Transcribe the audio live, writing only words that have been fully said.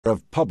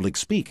of public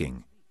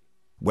speaking.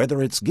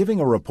 Whether it's giving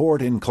a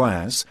report in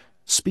class,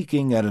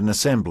 speaking at an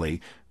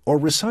assembly, or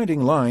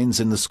reciting lines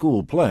in the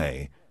school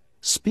play,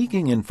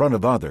 speaking in front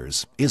of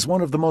others is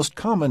one of the most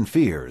common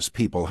fears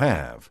people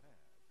have.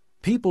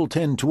 People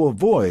tend to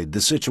avoid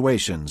the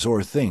situations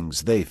or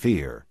things they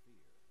fear.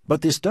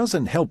 But this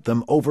doesn't help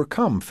them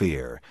overcome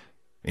fear.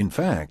 In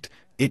fact,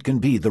 it can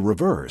be the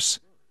reverse.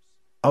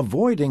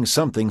 Avoiding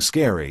something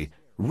scary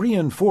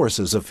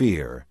reinforces a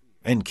fear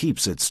and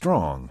keeps it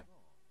strong.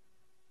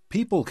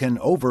 People can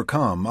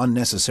overcome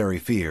unnecessary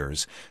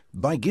fears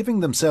by giving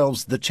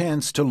themselves the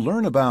chance to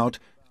learn about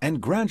and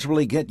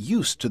gradually get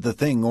used to the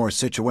thing or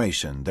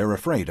situation they're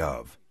afraid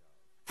of.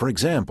 For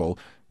example,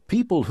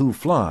 people who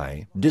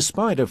fly,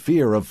 despite a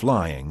fear of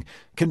flying,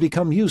 can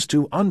become used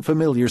to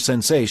unfamiliar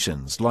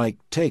sensations like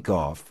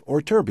takeoff or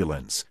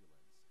turbulence.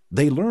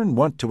 They learn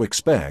what to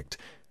expect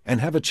and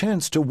have a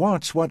chance to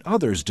watch what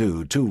others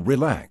do to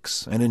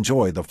relax and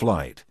enjoy the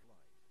flight.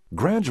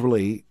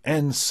 Gradually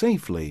and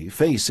safely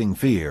facing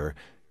fear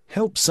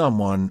helps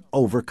someone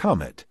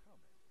overcome it.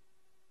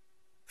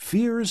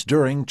 Fears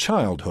during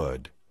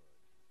childhood.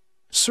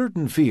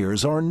 Certain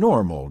fears are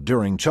normal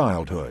during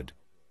childhood.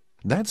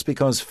 That's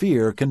because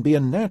fear can be a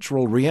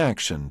natural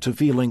reaction to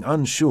feeling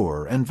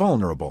unsure and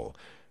vulnerable,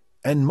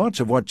 and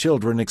much of what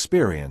children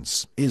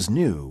experience is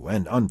new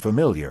and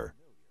unfamiliar.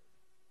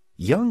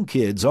 Young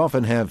kids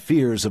often have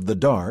fears of the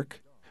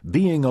dark,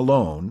 being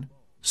alone,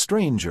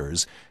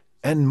 strangers,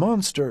 and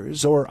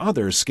monsters or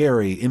other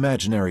scary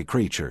imaginary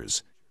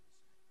creatures.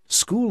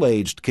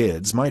 School-aged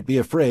kids might be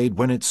afraid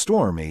when it's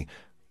stormy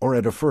or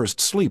at a first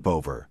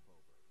sleepover.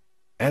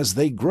 As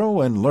they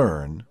grow and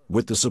learn,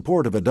 with the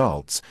support of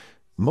adults,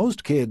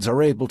 most kids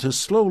are able to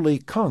slowly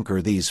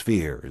conquer these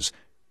fears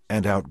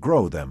and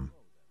outgrow them.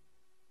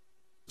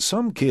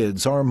 Some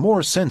kids are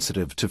more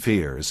sensitive to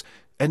fears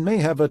and may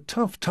have a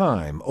tough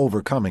time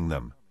overcoming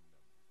them.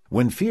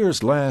 When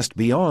fears last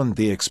beyond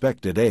the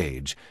expected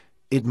age,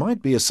 it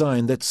might be a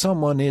sign that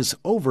someone is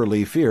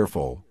overly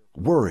fearful,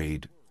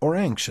 worried, or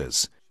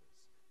anxious.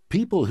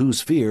 People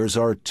whose fears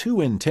are too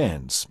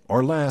intense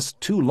or last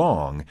too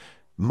long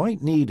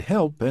might need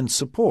help and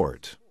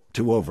support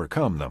to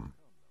overcome them.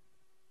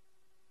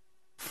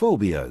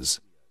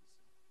 Phobias.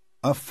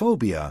 A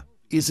phobia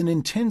is an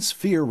intense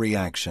fear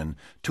reaction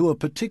to a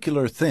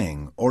particular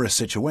thing or a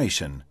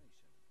situation.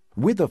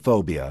 With a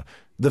phobia,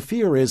 the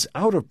fear is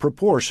out of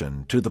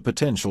proportion to the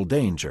potential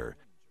danger.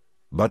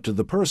 But to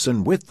the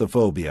person with the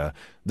phobia,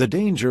 the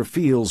danger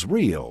feels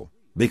real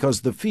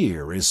because the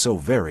fear is so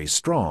very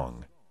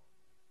strong.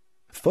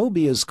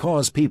 Phobias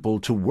cause people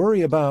to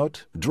worry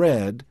about,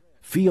 dread,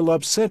 feel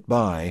upset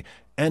by,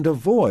 and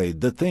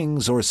avoid the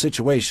things or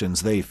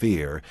situations they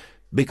fear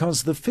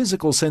because the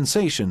physical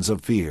sensations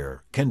of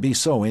fear can be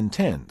so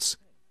intense.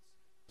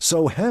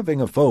 So having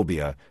a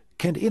phobia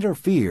can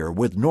interfere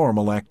with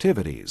normal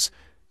activities.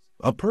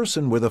 A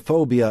person with a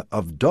phobia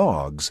of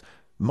dogs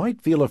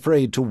might feel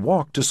afraid to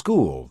walk to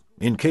school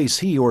in case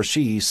he or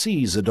she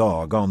sees a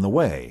dog on the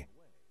way.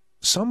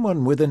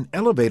 Someone with an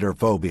elevator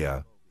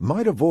phobia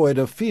might avoid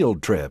a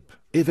field trip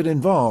if it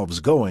involves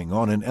going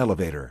on an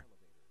elevator.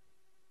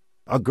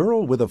 A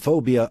girl with a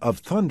phobia of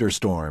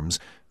thunderstorms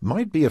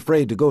might be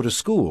afraid to go to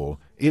school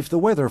if the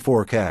weather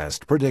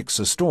forecast predicts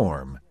a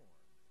storm.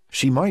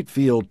 She might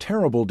feel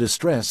terrible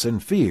distress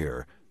and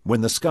fear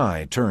when the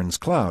sky turns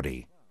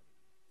cloudy.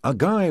 A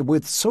guy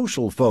with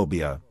social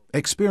phobia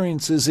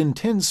experiences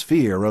intense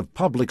fear of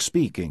public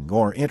speaking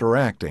or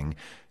interacting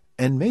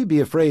and may be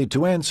afraid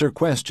to answer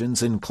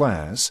questions in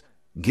class,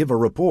 give a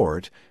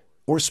report,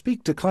 or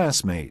speak to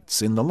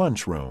classmates in the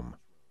lunchroom.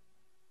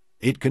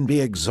 It can be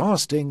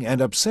exhausting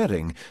and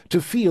upsetting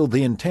to feel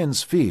the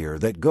intense fear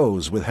that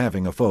goes with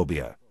having a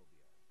phobia.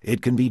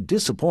 It can be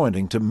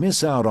disappointing to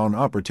miss out on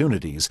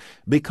opportunities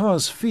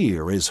because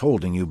fear is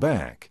holding you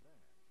back.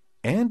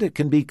 And it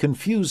can be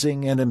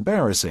confusing and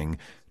embarrassing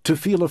to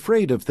feel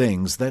afraid of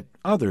things that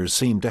others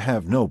seem to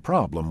have no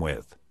problem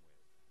with.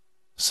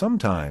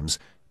 Sometimes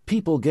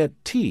people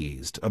get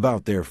teased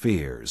about their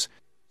fears.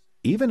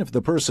 Even if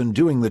the person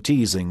doing the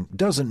teasing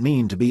doesn't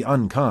mean to be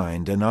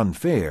unkind and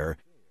unfair,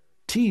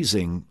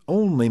 teasing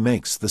only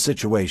makes the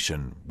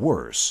situation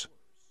worse.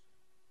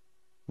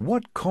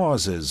 What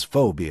causes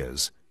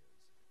phobias?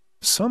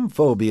 Some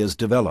phobias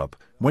develop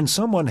when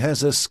someone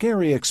has a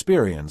scary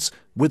experience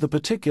with a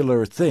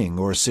particular thing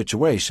or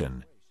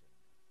situation.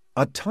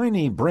 A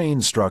tiny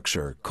brain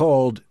structure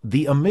called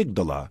the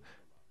amygdala,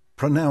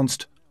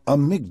 pronounced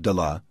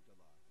amygdala,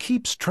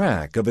 keeps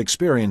track of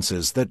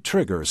experiences that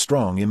trigger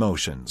strong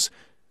emotions.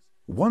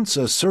 Once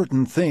a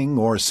certain thing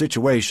or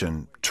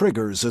situation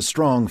triggers a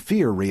strong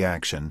fear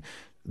reaction,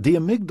 the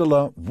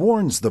amygdala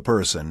warns the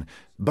person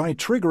by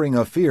triggering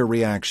a fear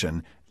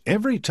reaction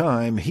every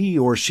time he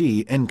or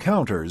she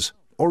encounters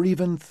or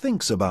even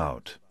thinks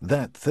about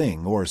that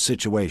thing or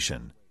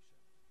situation.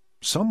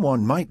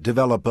 Someone might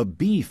develop a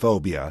bee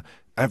phobia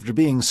after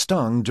being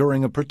stung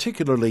during a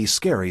particularly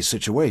scary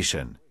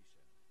situation.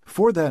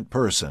 For that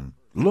person,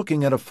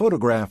 looking at a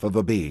photograph of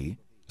a bee,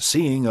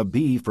 seeing a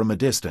bee from a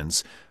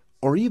distance,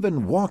 or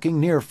even walking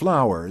near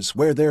flowers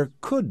where there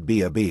could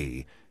be a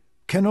bee,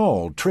 can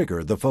all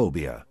trigger the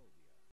phobia.